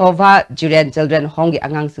Jehovah Juren Children Hongi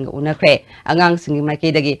angang sing unakre angang sing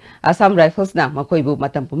maike dagi Assam Rifles na makoibu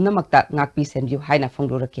matam pumna makta ngakpi senju haina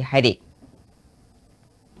phongduraki haidi.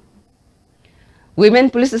 Women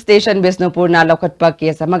Police Station Bisnupur na lokatpa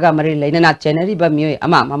case amaga mari lainana January ba mioi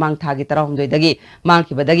ama mamang thagi tarahumdoi dagi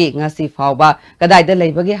mangkiba dagi ngasi fawba kadaida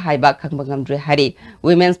leibagi haiba khangba ngamdre hari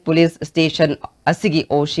Women's Police Station asigi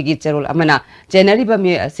oshigi cherol amana January ba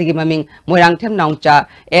mioi asigi maming moirangthem naungcha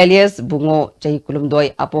alias bungo chahi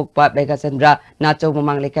kulumdoi apokpa begachandra nacho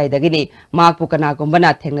mamang lekai dagini makpu kana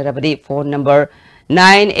gombana thengnarabadi phone number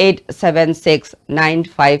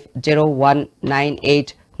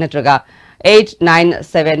 9876950198 natraga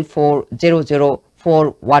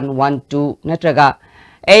 8974004112 natraga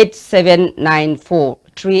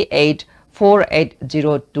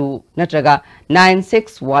 8794384802 natraga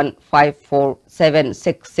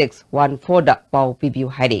 9615476614 da pau pibiu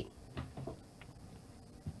haidi.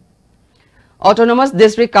 Autonomous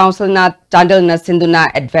District Council na Chandal na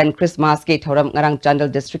Sinduna Advent Christmas ke thoram ngarang Chandal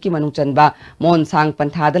District ki manung chanba mon sang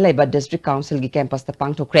panthada laiba District Council gi campus ta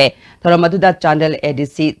pangthokre thoram aduda Chandal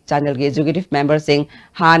ADC Chandal gi executive member sing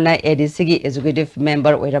hana ADC gi executive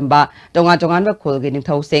member oiramba tonga ba khol gi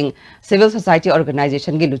ningthau sing civil society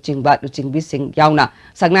organization gi luchingbi sing yauna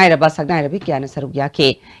sagnai rabi kyana saruk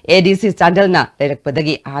yake ADC Chandal na direct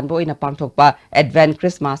padagi ahanbo ina pangthokpa Advent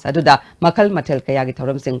Christmas aduda makal mathel kaya gi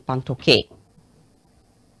thoram sing pangthokhe.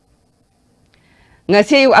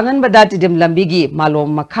 Ngasi angan bada tidim lambigi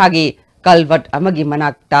malom makhagi kalvat amagi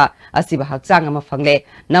manakta asiba hakchang ama fangle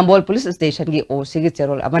Nambol Police Station gi osigi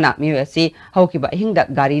cherol amana miwasi haukiba hingda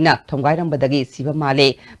garina thomgairang badagi siba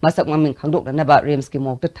male masak maming khangdok nanaba rems ki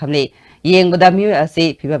mokta thamle yeng bada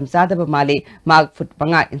miwasi phibam sadaba male mak fut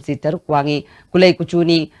panga insi taruk wangi kulai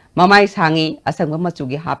kuchuni mamai sangi asangba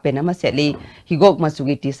machugi hapen ama setli higok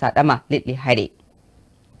machugi t-shirt ama litli hairi.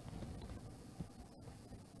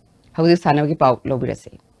 Hausi sana bagi pau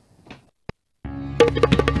lobirase.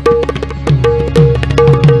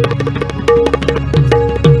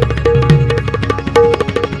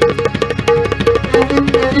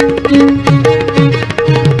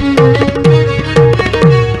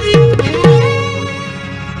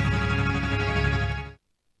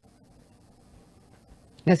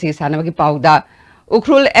 Ngasi sana bagi pau da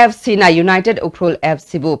Ukhrul FC na United Ukhrul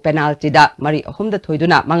FC bu penalty da mari ahum da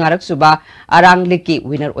thoiduna mangarak suba arang liki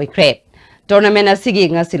winner oikre. Tournament asigi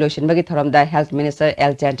ngasi lotion bagi thoram da Health Minister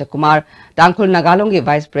L. Janta Kumar Tangkhul Nagalong gi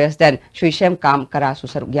Vice President Shuishem Kam Karasu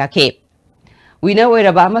saruk yake. Winner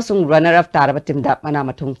oiraba amasung runner up taraba team da mana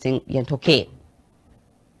mathung sing yenthoke.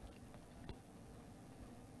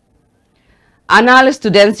 Anal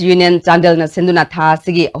Students Union Chandal na Sinduna tha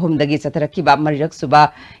sigi ahumdagi satarakiba marirak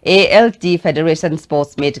suba ALT Federation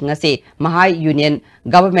Sports Meet ngasi Mahai Union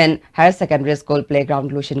Government Higher Secondary School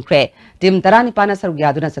Playground Lucian Kre Team Tarani Pana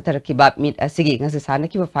Sarugyaduna satarakiba meet asigi ngasi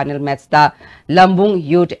sanakiba final match da Lambung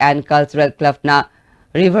Youth and Cultural Club na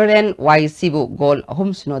Reverend Y Sibu goal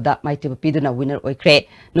ahum sunoda maitiba piduna winner oikre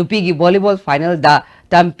nupigi volleyball final da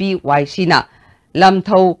Tampi Y Shina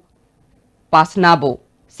Lamthau Pasnabu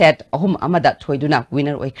set ahum amada thoiduna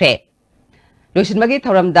winner oikre. Lusinmagi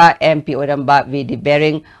thoramda MP oiramba VD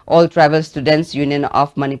Bering All Tribal Students Union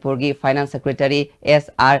of Manipur gi Finance Secretary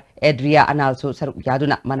SR Adria Analsu saruk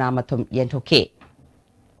yaduna manamathum yenthoke.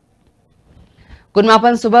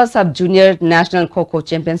 Kunmapan Suba Sub Junior National Kho-Kho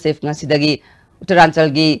Championship ngasidagi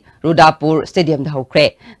Uttaranchal gi Rudapur Stadium da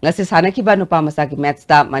hokre. Ngasi sanakiba nupa masaki match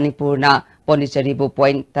da Manipur na Pondicherry bu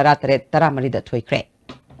point 13 da thoikre.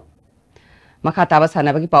 Makataba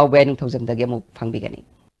sana bagi pau bayang thousand dagi mu fangbigani.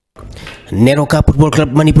 Neroka Football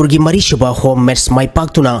Club Manipur gi mari suba home match mai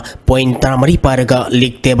paktuna point taramari paraga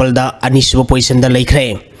league table da anisuba position da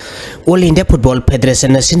laikre. All India Football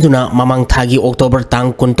Federation na sinduna mamang thagi October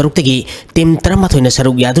tang 13 tagi team 13 na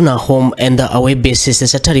saruk yaduna home and the away basis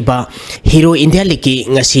sa tariba Hero India League ki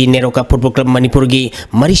ngasi Neroka Football Club Manipur gi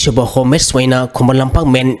mari suba home match waina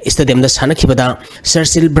Khomalampang Men Stadium da sanakibada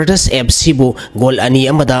Sarsil Brothers FC bu goal ani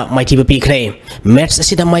amada mighty pikre. Match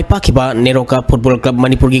asida mai pakiba Neroka Football Club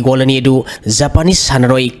Manipur gi goal ani edu Japanese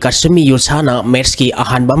Hanaroi Kasumi Yusana match ki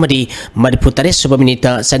ahanba madi Madiputare suba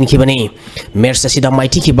minita sankibani. Match asida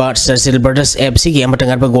mighty kibar Sarsil Brothers FC ki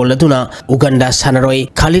amatangar ba goal aduna Uganda Sanaroi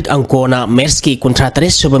Khalid Angkona match ki 53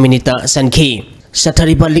 suba minita sanki.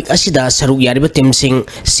 Sathariba League asida saruk yariba team sing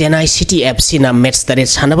Chennai City FC na match tare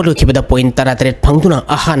sanaba lokibada point taratret phangduna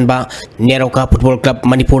ahanba Neroka Football Club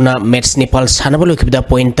Manipur na match Nepal sanaba lokibada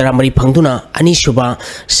point taramari phangduna ani suba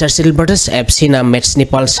Sarsil Brothers FC na match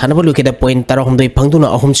Nepal sanaba lokibada point tarahumdoi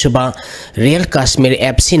phangduna ahum suba Real Kashmir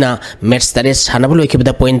FC na match tare sanaba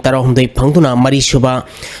lokibada point tarahumdoi phangduna mari suba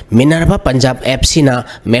Minerva Punjab FC na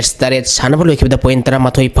match tare sanaba lokibada point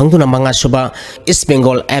taramathoi phangduna manga suba East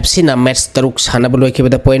Bengal FC na match taruk sanablo ke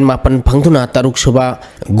bada point mapan phangduna taruk suba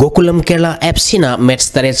Gokulam Kerala FC na match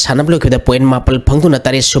tare sanablo ke bada point mapal phangduna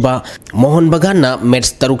tare suba Mohon Bagan na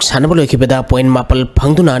match taruk sanablo ke bada point mapal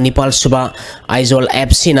phangduna Nepal suba Aizawl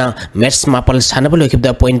FC na match mapal sanablo ke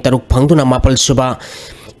bada point taruk phangduna mapal suba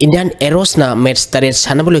Indian Arrows na match tare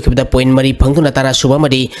sanablo ke bada point mari phangduna tara suba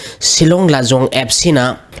mari Shillong Lajong FC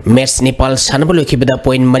na match Nepal sanablo ke bada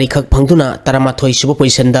point mari khak phangduna taramathoi suba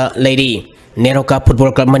position da leiri Neroka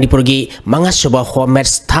Football Club Manipur gi manga suba home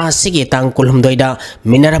match tha sigi tang kulhumdoida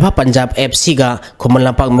Minerva Punjab FC ga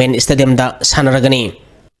Khomanlampak Main Stadium da sanaragani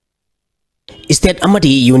State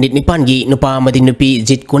amadi unit nipan gi nupa amadi nupi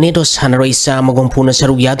jit kunedo sanaroi sa magongphuna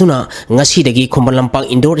saruk yaduna ngasi dagi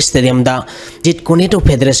Khomanlampak Indoor Stadium da jit kunedo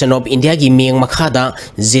Federation of India gi miyang makhada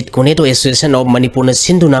jit kunedo Association of Manipur na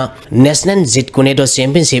sinduna National Jit Kunedo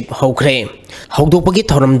Championship hokre hokdopagi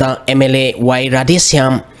thoramda MLA Y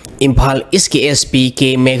Radhesyam Imphal East SP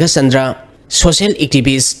K Meghachandra Social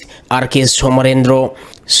Activist RK Somarendro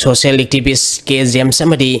Social Activist K James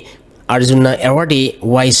Amadi Arjuna Awardee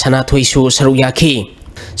Y Sanathoi su saruk yakhi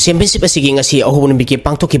Championship asigi ngasi ahubun biki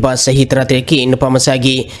pangthokiba sahi 13 ki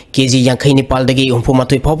nupamachagi KG 59 dagi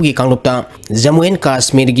 34 phawgi kanglupta Jammu and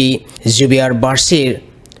Kashmir gi Zubair Barsir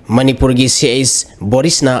Manipur gi CS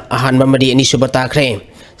Borisna ahanba madi ani subatakhre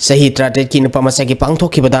sahi 13 ki nupamachagi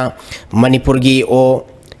pangthokibada Manipur gi o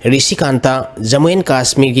Rishikanta Jammu and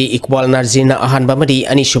Kashmir gi Iqbal Narjina ahanba madi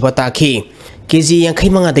ani subataakhi KG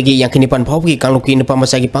 65 dagi 59 phawgi kangluki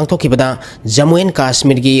nupamachagi pangthokibada Jammu and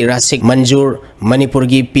Kashmir gi Rasik Manjur Manipur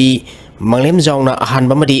gi P Manglem Jauna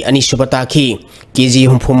ahanba madi ani subataakhi KG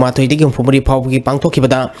 63 dagi 63 phawgi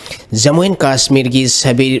pangthokibada Jammu and Kashmir gi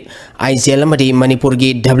Sabir Aizel madi Manipur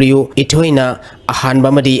gi W Ithoina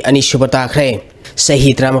ahanba madi ani subataakre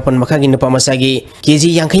Sahi 38 makhagi nupamachagi KG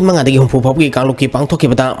 65 dagi 60 phawgi kangluki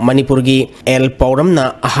pangthokibada Manipur gi L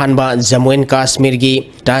Pauramna ahanba Jammu and Kashmir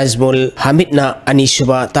gi Tajmul Hamidna ani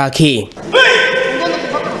suba taakhi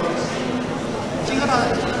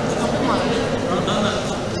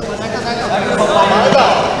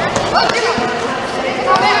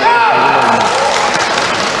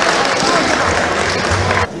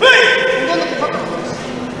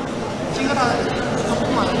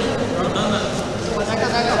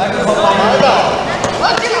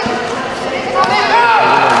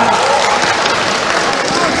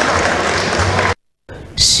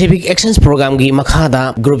Civic Actions Program gi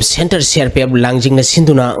makhada Group Center CRPF langjing na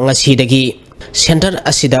sinduna ngasi dagi center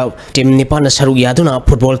asida team Nepal na saruk yaduna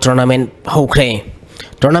football tournament hokre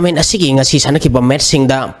tournament asigi ngasi sanakiba match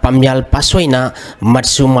singda Pamyal Paswaina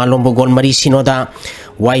Matsu Malombo gol mari sinoda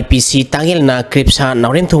YPC Tangel na Kripsa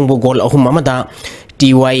Naurem Thungbu gol ahum amada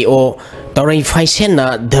TYO Taurai Faisen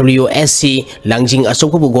na WSC langjing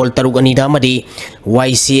asokubu gol taruk anida madi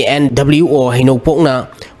YCNWO Hainokpok na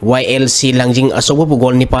YLC langjing asokubu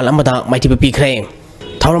gol Nepal amada maitiba pikre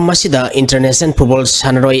Thauram masida International Football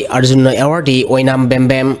Sanaroi Arjuna Awardee Oinam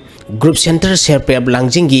Bembem Group Center Serpeb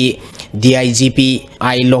langjing gi DIGP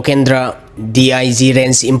I Lokendra DIG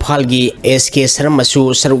Range Imphal gi SK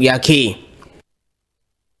Saramasu saruk yakhi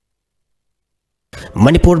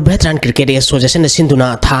Manipur Veteran Cricket Association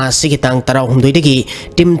sinduna tha sigitang tarau humdoi dagi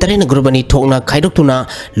team tarena grubani thokna khaidoktuna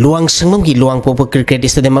luang sangmam gi luang popo cricket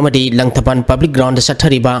stadium amadi langthapan public ground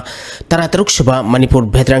sathariba tarataruk suba Manipur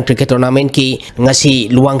Veteran Cricket Tournament ki ngasi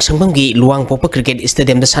luang sangmam gi luang popo cricket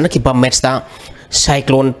stadium da sanakiba match da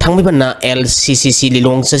Cyclone thangmibana LCCC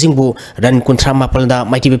Lilong Sajingbu ran kunthra mapal da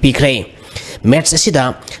maitiba pikre match asida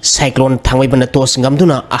Cyclone thangmibana toss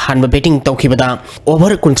ngamduna ahanba batting tawkhibada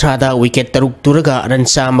over kunthra da wicket taruk turaga ran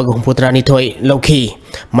chamaga humputrani thoi lokhi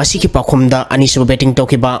masiki pakhumda anisuba batting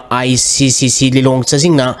tawkhiba ICCC Lilong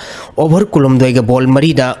Sajingna over kulumdoiga ball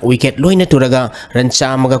marida wicket loina turaga ran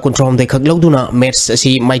chamaga kunthrom dai khak loduna match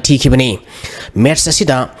asi maithi khibani match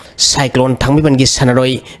asida Cyclone thangmibangi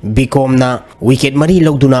sanaroi bikomna wicket mari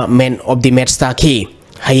loduna man of the match takhi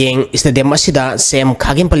Hayeng stadium asida Sam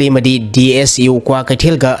Khagempali madi DSU kwa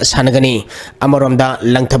Kaithelga sanagani Amaromda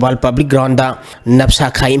Langthabal Public Ground da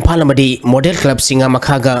Napsa Kha Imphal madi Model Club Singa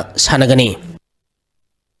Makhaga sanagani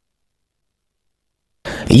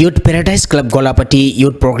Youth Paradise Club Golapati,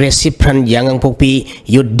 Youth Progressive Front Yangang Popi,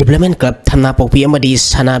 Youth Development Club Thana Popi Amadi,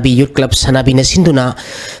 Sanabi Youth Club Sanabi Nasinduna,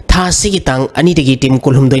 Tha Sigitang, Anitagi Team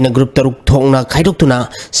Kulhumdoina Group Taruk Thongna Kaidoktuna,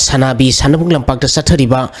 Sanabi Sanabung Lampak the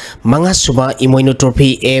Satariba, Manga Suba Imoino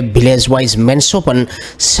Trophy, a village wise men's open,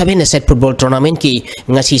 7 set football tournament ki,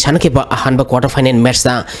 Ngasi Sanakeba Ahanba quarterfinal match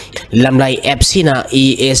da, Lamlai FC na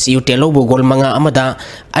ESU Telobu Gol Manga Amada,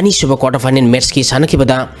 Ani Suba quarterfinal match ki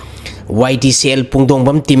Sanakibada. YDCL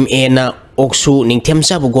Pungdongbam Team A na Oksu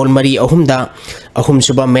Ningthemsa bu gol mari ahumda ahum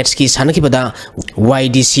suba match ki sanakibada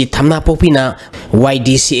YDC Thamna Popina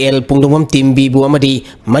YDCL Pungdongbam Team B bu amadi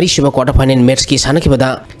mari suba quarter final match ki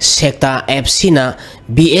sanakibada Sekta FC na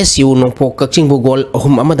BSU Nongpok Kakching bu gol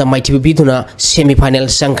ahum amada maiti biduna semi final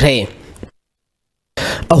sangkhre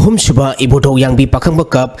Ahum Suba Ibodo Yangbi Pakamba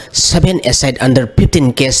Cup 7 aside under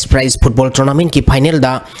 15 cash prize football tournament ki final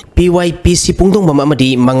da PYPC Pungdong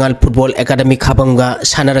Mamadi Mangal Football Academy Khabamga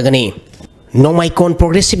Sanaragani Nomaikon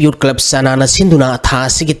Progressive Youth Club Sanana Sinduna Tha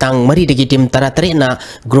Sigitang Mari Degi Team Taratare na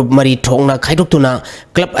Group Mari Thongna Khaidoktuna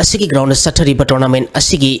Club Asigi Ground Satari tournament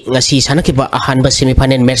Asigi Ngasi Sanakiba Ahanba semi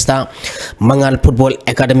final match da Mangal Football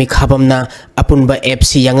Academy Khabamna Apunba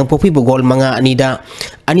FC Yangang Popi Bugol Manga Anida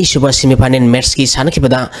Ani Suba semi final match ki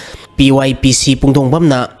Sanakibada PYPC Pungdongbam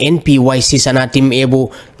na NPYC Sana Team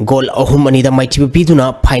Ebu Goal Ahum Anida Maiti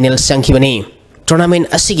Biduna final Sankibani Tournament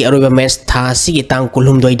asigi aroba match tha asigi tang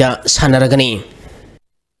kulhum doida sanaragani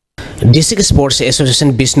District Sports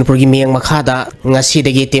Association Bisnupur gi miyang makhada ngasi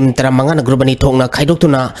dagi team taramanga na grubani thongna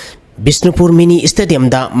khaidokuna Bisnupur Mini Stadium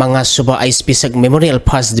da manga suba ice pisak Memorial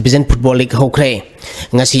First Division Football League hokre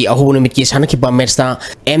ngasi ahu numit ki sanakiba match da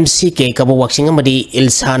MCK Kabo Waxing amadi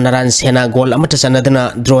Ilsa Naran Sena goal amata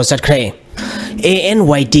sanadana draw satkre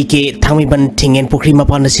ANYTK Thamiban Tingen Pukri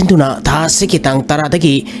Mapan Sintuna Tha Sikitang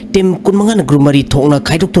Taradagi Tim Kunmangan Grumari Thongna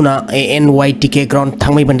Kaidoktuna ANYTK ground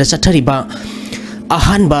Thamiban Satariba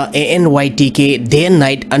Ahanba ANYTK Day and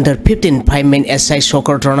Night under 15 5-man SI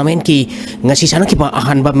soccer tournament ki ngasi sanakiba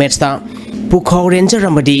Ahanba match ta Pukhau Ranger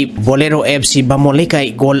Ramadi Bolero FC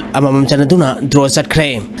Bamolekai goal amamam chanaduna draw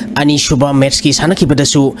satkre Ani Shuba match ki sanakiba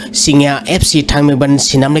dasu Singya FC Thamiban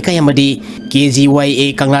Sinamlekai amadi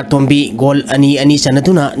KGYA Kangla Tombi goal ani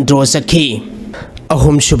chanaduna draw sakhi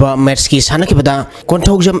Ahum Shuba match ki sanakibada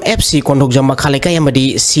Kontogjam FC Kontogjam Makhalekai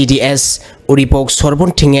amadi CDS Uripok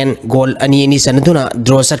Sorbon Tingen goal ani sanaduna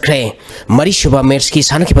draw satkre Mari Shuba match ki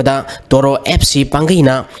sanakibada Toro FC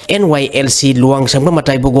Pangaina NYLC Luang Sangba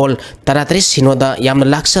Matai bu goal Taratris Sinoda Yamna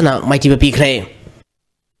Laksana Maiti Bapikre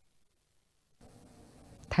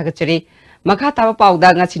Thagachari Makha Tawa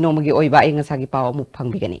Pauda nga sinomagi oiba ay nga sagi pawa mu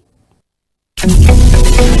pangbigani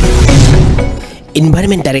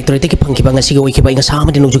Environment Directorate ki pangkiba nga sigaw ikiba inga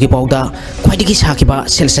sama din ujuki pauda kwadi ki sakiba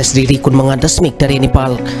Celsius degree kun mga dasmik tare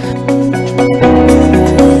Nepal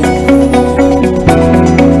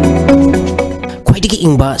kwadi ki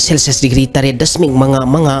ingba Celsius degree tare dasmik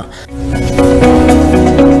mga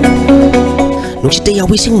Nuksita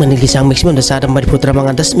yawi sing manilisang maximum da sada mari putra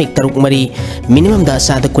mga dasmik taruk mari minimum da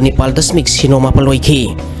sada kun Nepal dasmik sinoma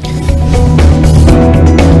paloiki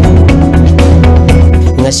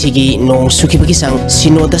Ngasigi nong suki bagisang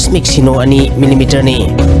sino dasmik sino ani millimeter ni.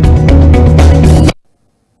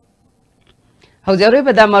 Haujaroi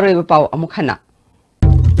bada maroi bapau amukhana.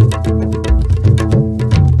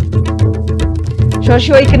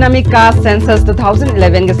 Socio-economic caste census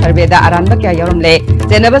 2011 के सर्वे दा आरंभ किया यौरमले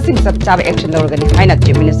जेनबा Singh सबचाब action लौरगनी हाइना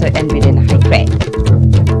chief minister एनबीडे ना हाइक्रे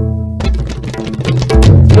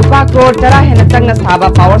रुपा करोड़ तरा हेन तंग साबा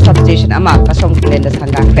पावर सबस्टेशन अमा कसोम किलेंद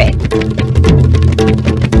संगाख्रे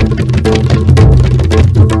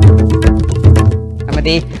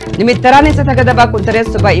amadi nimit tarani sa tagadaba kuntares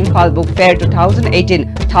suba Imphal Book Fair 2018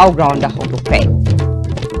 Thau Ground da hokukre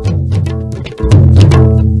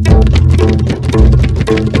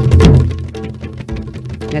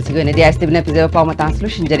Nasigo na di STV na pizaw pa matang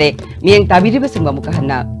solution jare miyang tabiri ba singba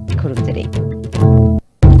mukahana khurumjare